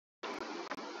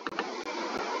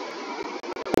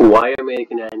Why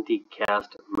American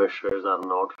anti-caste measures are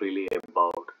not really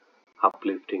about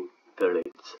uplifting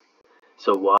Dalits.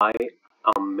 So why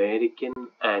American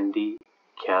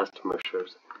anti-caste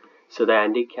measures? So the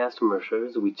anti-caste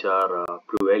measures which are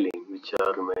prevailing, which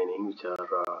are remaining, which are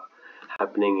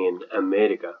happening in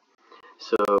America.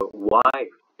 So why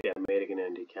the American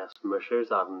anti-caste measures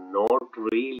are not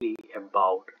really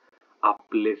about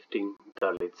uplifting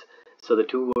Dalits. So the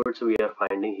two words we are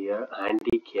finding here,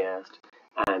 anti-caste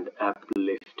and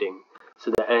uplifting.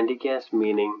 So the anti-caste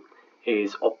meaning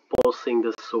is opposing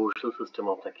the social system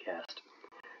of the caste.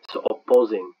 So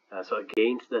opposing, so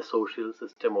against the social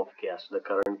system of caste, the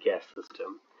current caste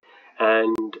system.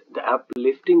 And the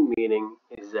uplifting meaning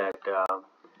is that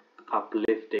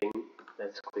uplifting,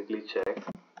 let's quickly check.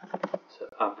 So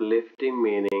uplifting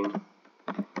meaning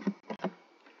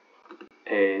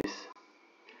is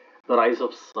the rise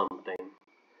of something.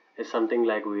 It's something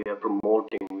like we are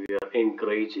promoting, we are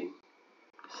encouraging,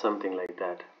 something like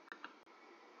that.